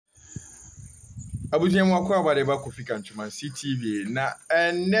Abuja mwako abade ba kufika nchuma CTV na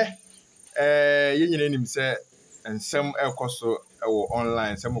ene yenyine nim se ensem ekoso ewo online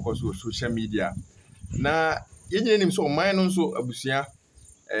ensem ekoso social media na yenyine nim so man no so abusia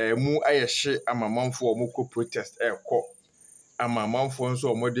mu ayehye ama manfo omko protest eko ama manfo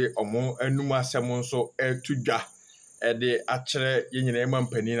nso omode omo anum asem nso etudwa de akere yenyine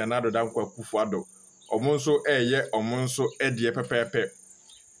emampani na nadoda nkwa Akufo Addo omo nso omo nso de pepepe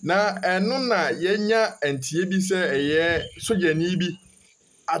na enu na yenya entie bi se sojani bi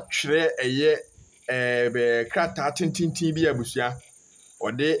atwere be krata tintintin bi abusia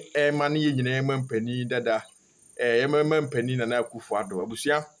ode ma ne yenyina emampani dada emampani na Akufo Addo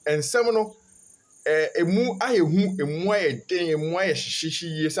abusia ensem no emu ayehu emu ayeden emu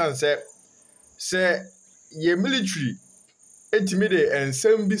ayehyehyehye sanse se ye military etimi de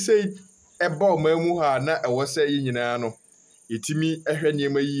ensem bi se eba omamu ha na ewo se yenyina no yetimi ehwe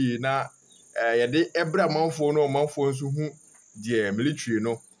niema yi na yede ebra manfo no manfo nso hu de military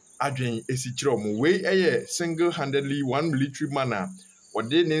no adwen esikyire omo we single handedly one military man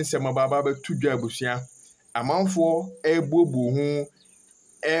wode ne nsema baba betudwa abusia amanfo ebobu hu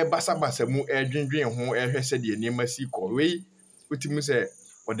basabasa mu dwendwen ho ehwe se de niema si ko we utimi se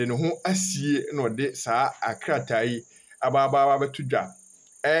wode ne ho asie na wode saa akratai ababa betudwa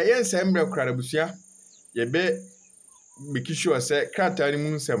yense mbre kra abusia yebe make sure say krata ni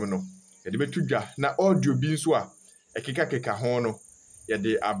mu nsem no yede betudwa na audio bi nso a ekeka ho no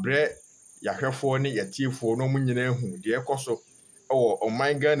yede abre yahwefo ne yetiefo no munyina hu de ekoso o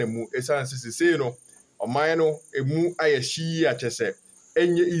oman Ghana mu esanse sese no oman no emu ayehyi atese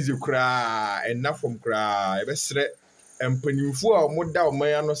enye easy kra enafom kra ebesre empanimfo a omoda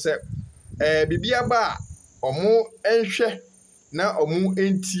oman ano se bibia ba omo enhwe na omu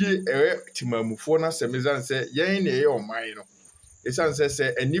entie timamufo na semizanse yen ne oman no esanse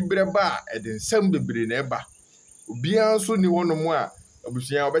se enibre ba edensem bebre na eba obia nso ni wonomu a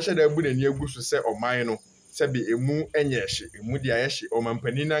abusia obehye da bu nani aguso se oman no se bi emu enyehye emu dia yehye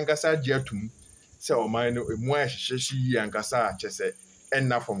omampani na nkasa agi atum se oman no emu ayehyeshi yi ankasa achese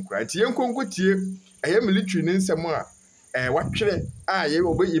enna from kra tie nkonkotie military ne nsem a watwere a ye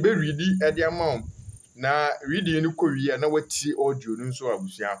readi ede amount na reading ni kowi na wati audio nso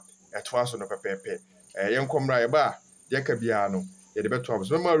abusia eto aso no pepepe yenkomra ye ba ye ka bia no ye de beto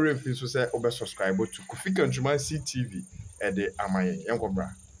abusia ma remfin so se obe subscribe to Kufika Nchuma CTV ede amaye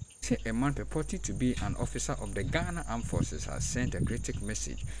yenkomra. A man purported to be an officer of the Ghana Armed Forces has sent a critical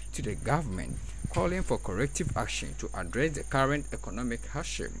message to the government calling for corrective action to address the current economic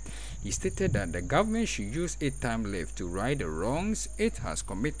hardship. He stated that the government should use its time left to right the wrongs it has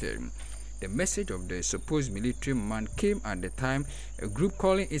committed. The message of the supposed military man came at the time a group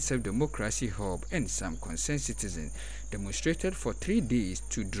calling itself Democracy Hub and some concerned citizens demonstrated for 3 days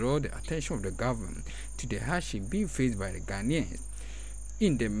to draw the attention of the government to the hardship being faced by the Ghanaians.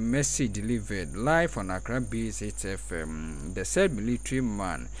 In the message delivered live on Accra-based HFM, the said military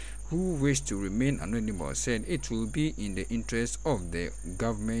man, who wished to remain anonymous, said it will be in the interest of the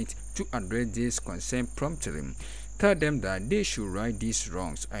government to address this concern promptly. Tell them that they should right these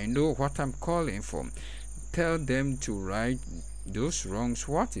wrongs. I know what I'm calling for. Tell them to right those wrongs.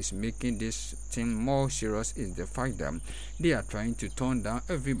 What is making this thing more serious is the fact that they are trying to turn down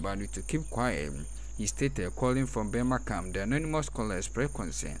everybody to keep quiet. He stated, calling from Birmingham, the anonymous caller expressed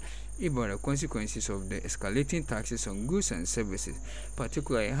concern about the consequences of the escalating taxes on goods and services,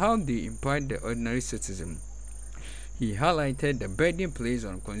 particularly how they impact the ordinary citizen. He highlighted the burden placed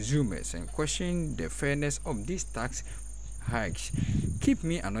on consumers and questioned the fairness of these tax hikes. Keep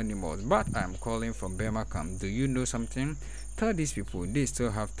me anonymous, but I am calling from Birmingham. Do you know something? Tell these people they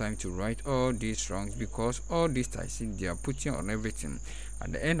still have time to right all these wrongs because all these taxes they are putting on everything.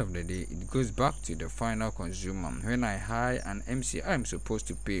 At the end of the day, it goes back to the final consumer. When I hire an MC, I am supposed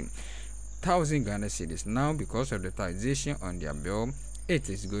to pay 1,000 Ghana cedis. Now, because of the taxation on their bill, it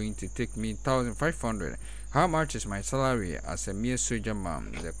is going to take me 1,500. How much is my salary as a mere soldier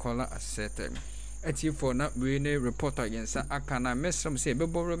man? The caller asserted. Eti for not being a reporter against Akana Mesram say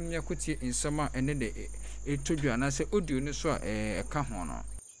Beborum Yakuti in summer and then they told you and I said, oh, do you know so a cahono?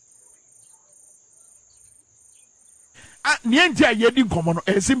 Nientia yedin common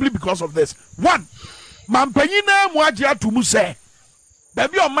simply because of this. One, Mampanyina Mwajia to Muse.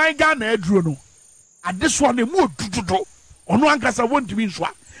 Baby on my Ghana Edruno. At this one, the mood to on one case I want to be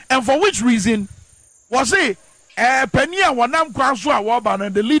swap. And for which reason was it Penia Wanam Kwaswa Waban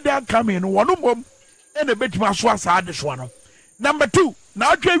and the leader come in one and a bit Maswasa this one. Number two,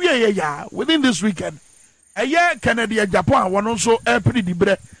 now within this weekend. A year Canada Japan one also a pretty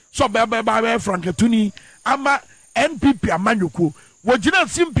bre so Baba Frankatuni ama NPP amanyuku wajina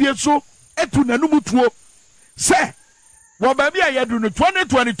simpie so etu nanumu tuo say wo ba bia ye do no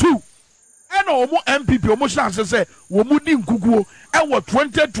 2022 ena omo MPP omo chance say wo mu di nkukuo e wo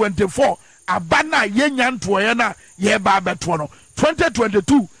 2024 abana ye nyanto ye na ye ba beto no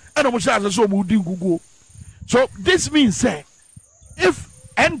 2022 ena omo chance say omo di nkukuo. So this means say if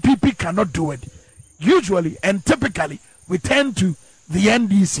NPP cannot do it, usually and typically we turn to the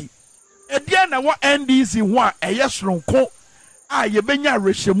NDC. Ediana wa NDC wa eyesronko a yebenya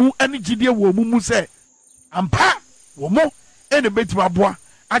rehemu ani gidie wo mu say ampa wo mo ene betima boa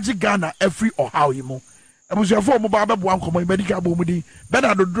agi Ghana every or how you mo abusuafo mo ba beboa nkomo medical bo mu di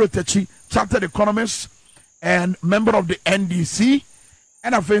Bernard Odrotachi, chartered economist and member of the NDC,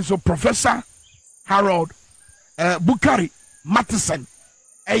 and also Professor Harold Bukari Matheson,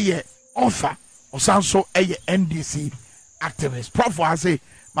 a author osanso a NDC activist. Prof was say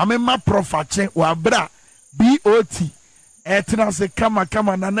mamema prof ache wa bra BOT etina se kama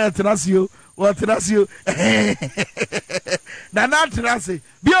nana etina se yo watina se yo nana etina se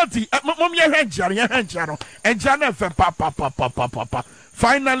BOT mom ye henchano enchano fe pa.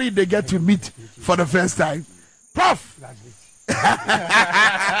 Finally they get to meet for the first time. Prof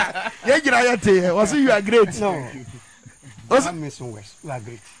was you are great. No. You are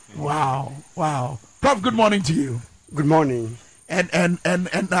great. Wow. Prof, good morning to you. Good morning. And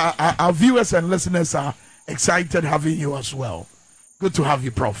our viewers and listeners are excited having you as well. Good to have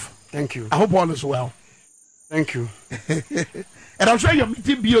you, Prof. Thank you. I hope all is well. Thank you. And I'm sure you're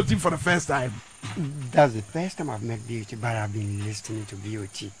meeting BOT for the first time. That's the first time I've met BOT, but I've been listening to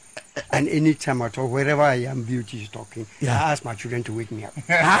BOT. And anytime at all, wherever I am, BOT is talking. Yeah. I ask my children to wake me up.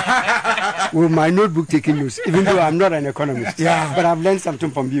 With my notebook taking notes, even though I'm not an economist. Yeah. But I've learned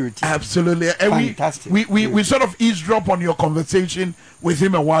something from BOT. Absolutely. And Fantastic. we sort of eavesdrop on your conversation with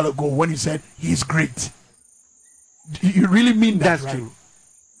him a while ago when he said he's great. You really mean that? That's right? true.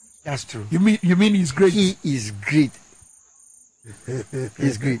 That's true. You mean he's great? He is great.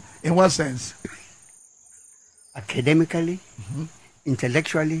 He's great. In what sense? Academically,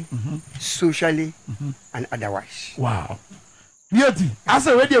 intellectually, socially, and otherwise. Wow. Beauty. As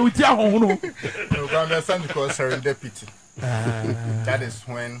a radio with your home. No, but I understand because serendipity. That is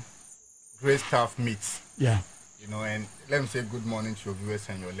when great stuff meets. Yeah. You know, and let me say good morning to your viewers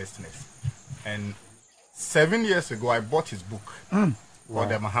and your listeners. And 7 years ago, I bought his book called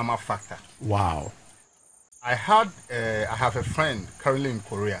The Mahama Factor. Wow. I have a friend currently in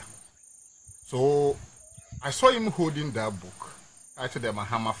Korea. So I saw him holding that book, titled The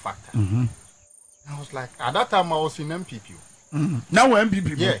Mahama Factor. And I was like, at that time I was in MPP. Now we're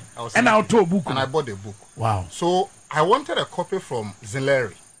MPP. Yeah. I was and in I'll MPP, talk book. and I bought the book. Wow. So I wanted a copy from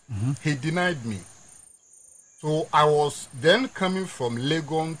Mîlitáry. He denied me. So I was then coming from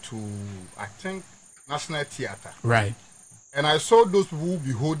Legon to, I think, National Theatre. Right. And I saw those people who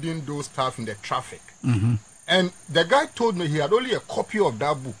be holding those stuff in the traffic. And the guy told me he had only a copy of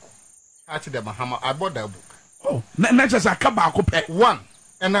that book. Actually, the Mahama. I bought that book. Oh, not just a copy. One.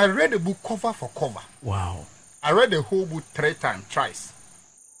 And I read the book cover for cover. Wow. I read the whole book thrice.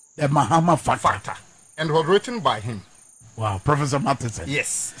 The Mahama Factor. And it was written by him. Wow. Professor Matheson.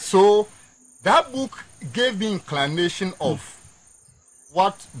 Yes. So that book gave me inclination of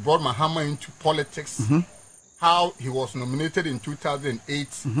what brought Mahama into politics, how he was nominated in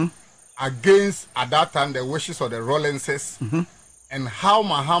 2008 against, at that time, the wishes of the Rollinses, and how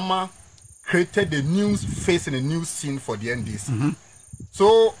Mahama created a new face and a new scene for the NDC.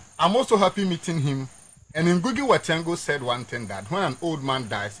 So I'm also happy meeting him. And in Ngugi Watengo said one thing, that when an old man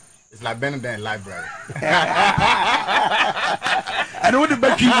dies, it's like being in a library. And what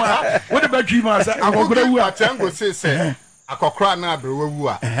about you? What about you, man? Ngugi Watengo says, Akokra na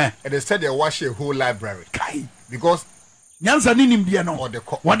brewewu and they said they wash a whole library because Nyansa ni nimdia no. What they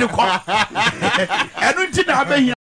call. I don't think I